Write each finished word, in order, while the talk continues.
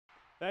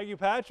Thank you,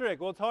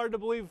 Patrick. Well, it's hard to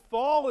believe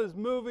fall is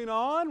moving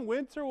on.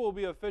 Winter will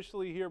be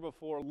officially here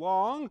before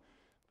long,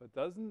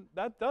 but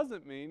that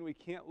doesn't mean we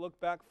can't look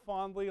back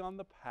fondly on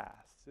the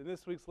past. In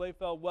this week's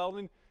Lefeld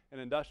Welding and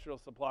Industrial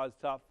Supplies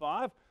Top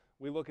 5,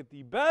 we look at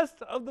the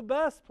best of the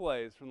best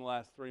plays from the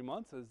last 3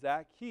 months as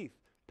Zach Keith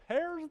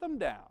pares them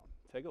down.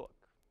 Take a look.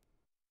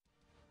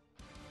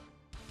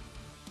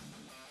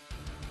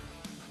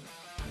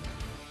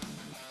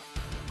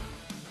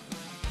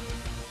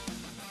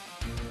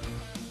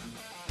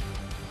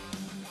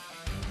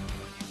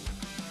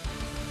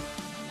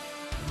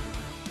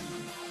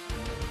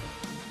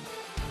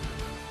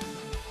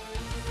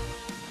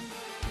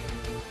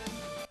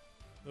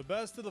 The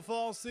best of the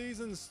fall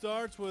season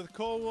starts with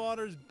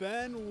Coldwater's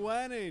Ben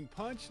Wenning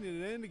punching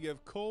it in to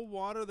give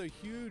Coldwater the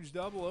huge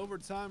double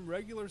overtime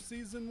regular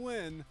season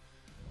win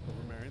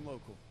over Marion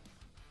Local.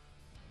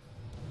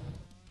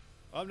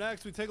 Up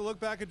next, we take a look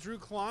back at Drew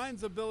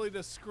Klein's ability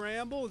to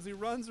scramble as he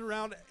runs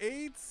around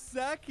 8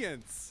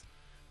 seconds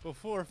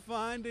before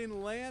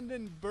finding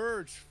Landon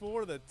Birch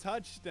for the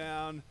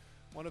touchdown.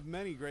 One of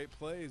many great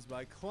plays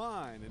by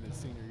Klein in his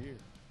senior year.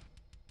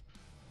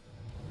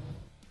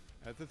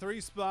 At the 3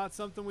 spot,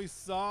 something we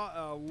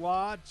saw a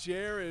lot,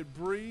 Jared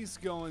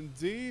Brees going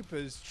deep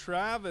as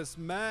Travis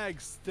Mag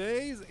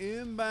stays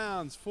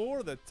inbounds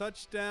for the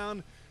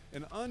touchdown.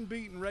 An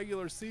unbeaten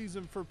regular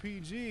season for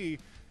PG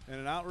and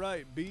an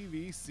outright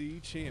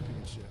BVC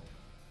championship.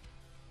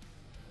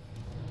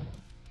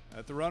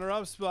 At the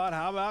runner-up spot,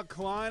 how about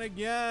Klein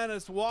again?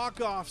 It's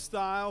walk-off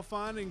style,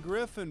 finding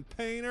Griffin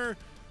Painter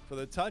for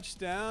the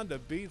touchdown to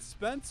beat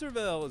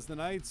Spencerville as the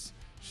Knights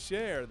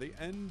share the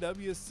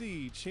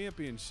NWC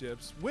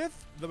championships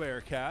with the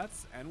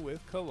Bearcats and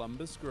with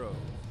Columbus Grove.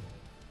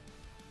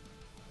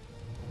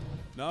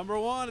 Number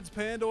 1, it's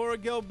Pandora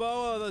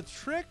Gilboa, the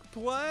trick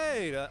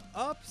play to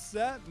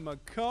upset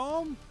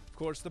Macomb. Of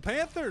course, the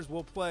Panthers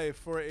will play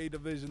for a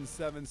Division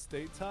 7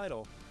 state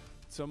title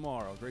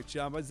tomorrow. Great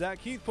job by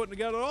Zach Keith putting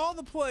together all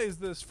the plays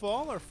this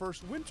fall. Our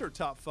first winter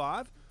top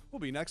 5 will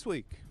be next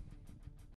week.